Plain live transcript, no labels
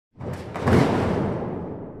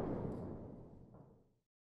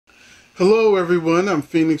Hello everyone, I'm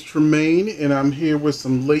Phoenix Tremayne and I'm here with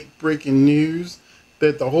some late breaking news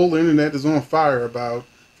that the whole internet is on fire about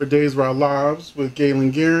for Days of Our Lives with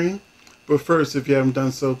Galen Gering. But first, if you haven't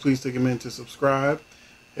done so, please take a minute to subscribe.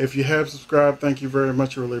 If you have subscribed, thank you very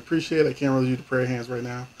much. I really appreciate it. I can't really do the prayer hands right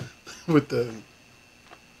now with the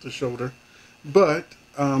shoulder. But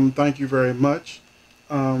thank you very much.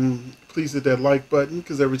 Please hit that like button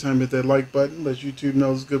because every time you hit that like button, lets YouTube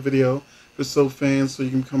know it's a good video for So fans, so you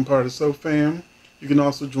can become part of So Fam. You can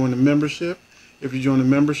also join the membership. If you join the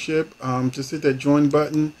membership, just hit that join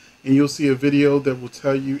button and you'll see a video that will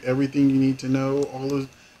tell you everything you need to know, all the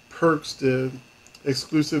perks, the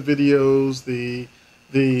exclusive videos, the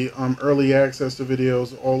early access to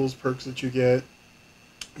videos, all those perks that you get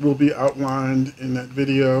will be outlined in that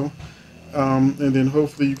video. And then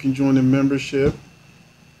hopefully you can join the membership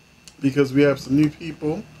because we have some new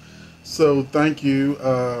people. So thank you,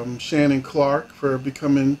 Shannon Clark, for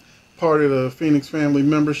becoming part of the Phoenix family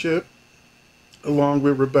membership, along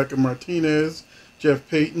with Rebecca Martinez, Jeff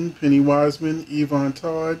Payton, Penny Wiseman, Yvonne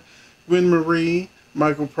Todd, Gwen Marie,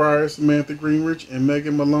 Michael Pryor, Samantha Greenrich, and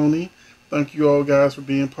Megan Maloney. Thank you all guys for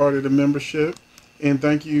being part of the membership. And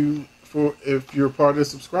thank you for, if you're part of the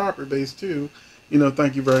subscriber base too,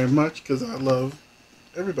 thank you very much because I love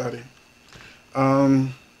everybody.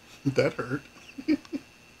 That hurt.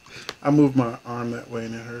 I moved my arm that way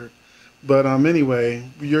and it hurt. But anyway,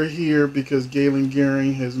 you're here because Galen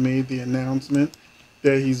Gering has made the announcement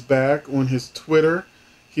that he's back on his Twitter.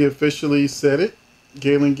 He officially said it.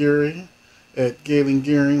 Galen Gering at Galen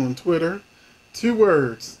Gering on Twitter. 2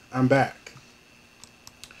 words, I'm back.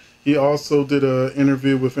 He also did an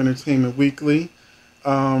interview with Entertainment Weekly.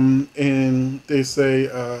 And they say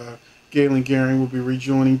Galen Gering will be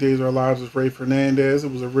rejoining Days of Our Lives with Ray Fernandez.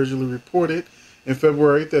 It was originally reported in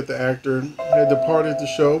February that the actor had departed the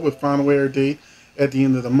show with final air date at the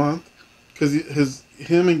end of the month because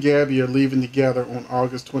him and Gabby are leaving together on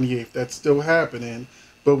August 28th. That's still happening,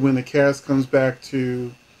 but when the cast comes back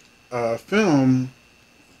to film,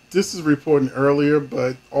 this is reporting earlier,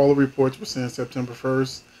 but all the reports were saying September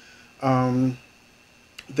 1st,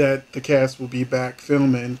 that the cast will be back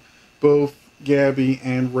filming. Both Gabby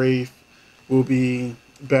and Rafe will be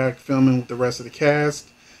back filming with the rest of the cast.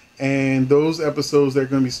 And those episodes they're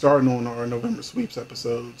going to be starting on are November Sweeps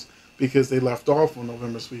episodes because they left off on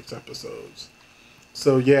November Sweeps episodes.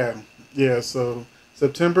 So yeah, so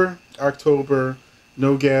September, October,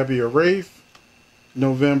 no Gabby or Rafe.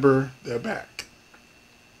 November, they're back.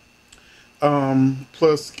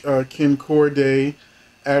 Plus, Ken Corday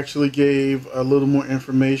actually gave a little more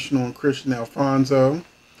information on Christian Alfonso.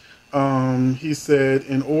 He said,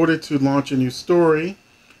 in order to launch a new story,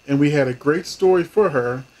 and we had a great story for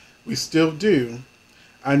her, we still do,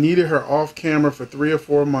 I needed her off camera for 3 or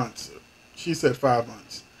 4 months. She said 5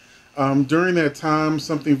 months. During that time,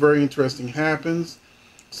 something very interesting happens.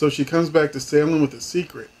 So she comes back to Salem with a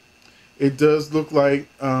secret. It does look like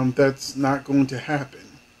that's not going to happen.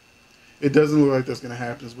 It doesn't look like that's going to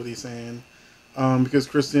happen is what he's saying. Because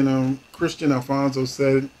Christian Alfonso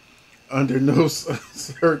said under no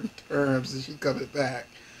certain terms that she's coming back.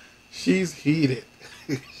 She's heated.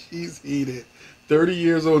 She's heated. 30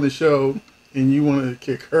 years on the show, and you want to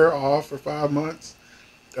kick her off for 5 months?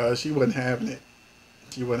 She wasn't having it.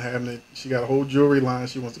 She wasn't having it. She got a whole jewelry line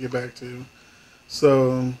she wants to get back to.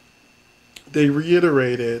 So they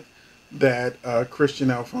reiterated that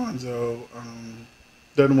Christian Alfonso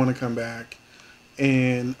doesn't want to come back.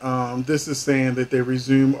 And this is saying that they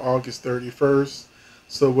resume August 31st.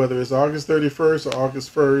 So whether it's August 31st or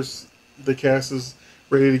August 1st, the cast is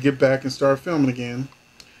ready to get back and start filming again.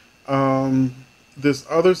 This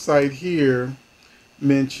other site here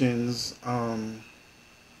mentions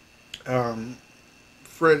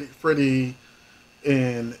Freddie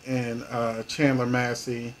and Chandler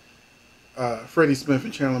Massey, Freddie Smith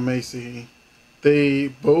and Chandler Massey. They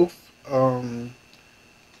both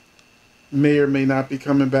may or may not be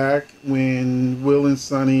coming back. When Will and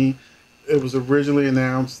Sonny, it was originally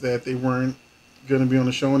announced that they weren't going to be on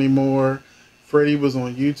the show anymore. Freddie was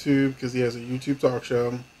on YouTube because he has a YouTube talk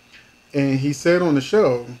show. And he said on the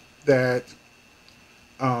show that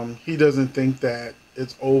he doesn't think that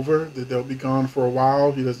it's over, that they'll be gone for a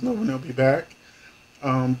while. He doesn't know when they'll be back.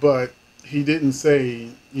 But he didn't say,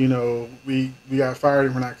 we got fired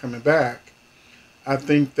and we're not coming back. I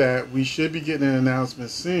think that we should be getting an announcement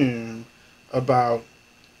soon about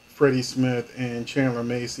Freddie Smith and Chandler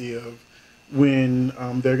Massey of when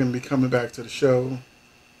they're going to be coming back to the show.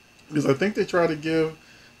 Because I think they try to give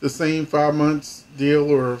the same 5 months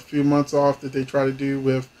deal or a few months off that they try to do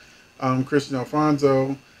with Christian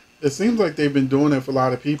Alfonso. It seems like they've been doing it for a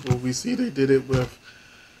lot of people. We see they did it with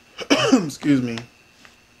excuse me,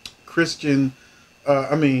 Christian,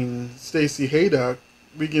 Stacey Haydock,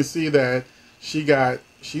 we can see that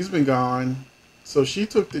she's been gone. So she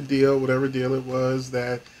took the deal, whatever deal it was,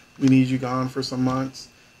 that we need you gone for some months.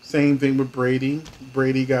 Same thing with Brady.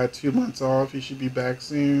 Brady got 2 months off. He should be back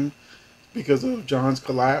soon because of John's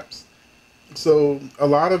collapse. So a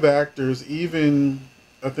lot of actors, even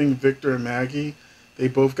I think Victor and Maggie, they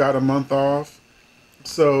both got a month off.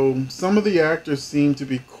 So some of the actors seem to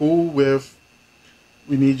be cool with,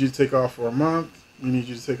 we need you to take off for a month. We need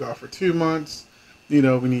you to take off for 2 months. We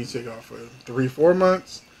need to take off for 3, 4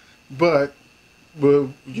 months. But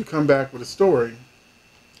will you come back with a story?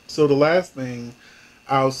 So the last thing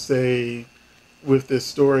I'll say with this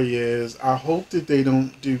story is I hope that they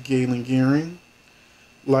don't do Galen Gering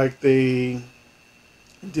like they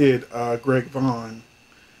did Greg Vaughn.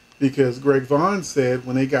 Because Greg Vaughn said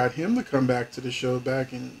when they got him to come back to the show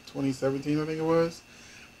back in 2017, I think it was,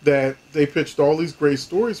 that they pitched all these great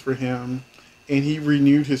stories for him, and he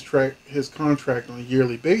renewed his contract on a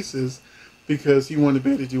yearly basis because he wanted to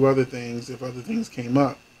be able to do other things if other things came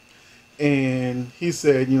up. And he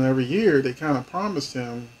said, every year they kind of promised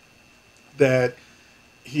him that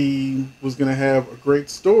he was going to have a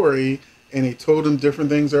great story, and they told him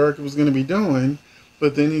different things Erica was going to be doing,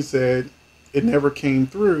 but then he said it never came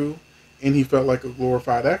through, and he felt like a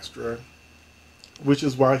glorified extra, which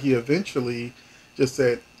is why he eventually just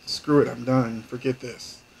said, screw it, I'm done, forget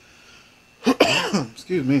this.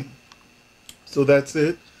 Excuse me. So that's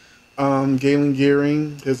it. Galen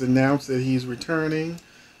Gering has announced that he's returning.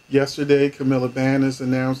 Yesterday, Camilla Bannis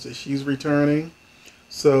announced that she's returning.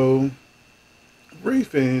 So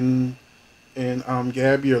Rafe and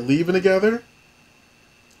Gabby are leaving together.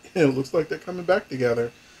 And it looks like they're coming back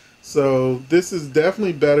together. So this is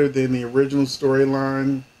definitely better than the original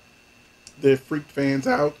storyline that freaked fans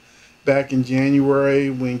out back in January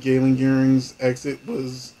when Galen Gering's exit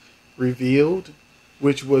was revealed,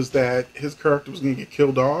 which was that his character was going to get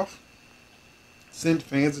killed off. Sent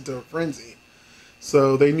fans into a frenzy.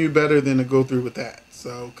 So they knew better than to go through with that.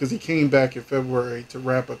 So, because he came back in February to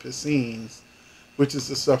wrap up his scenes, which is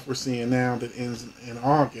the stuff we're seeing now that ends in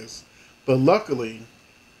August. But luckily,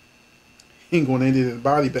 he ain't going to end it in a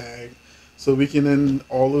body bag. So we can end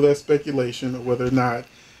all of that speculation of whether or not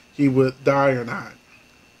he would die or not.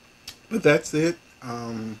 But that's it.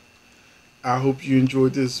 I hope you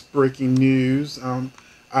enjoyed this breaking news.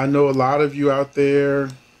 I know a lot of you out there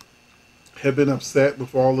have been upset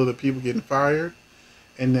with all of the people getting fired.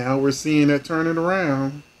 And now we're seeing that turning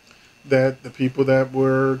around, that the people that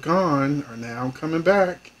were gone are now coming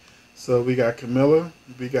back. So we got Camilla,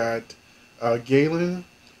 we got Galen,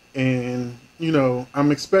 and,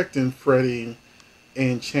 I'm expecting Freddie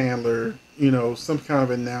and Chandler, some kind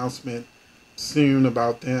of announcement soon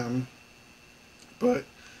about them.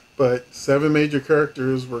 But 7 major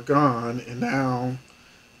characters were gone, and now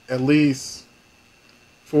at least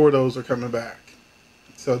 4 of those are coming back.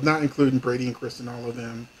 So not including Brady and Kristen, all of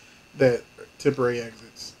them that temporary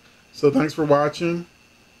exits. So thanks for watching,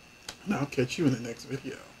 and I'll catch you in the next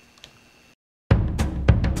video.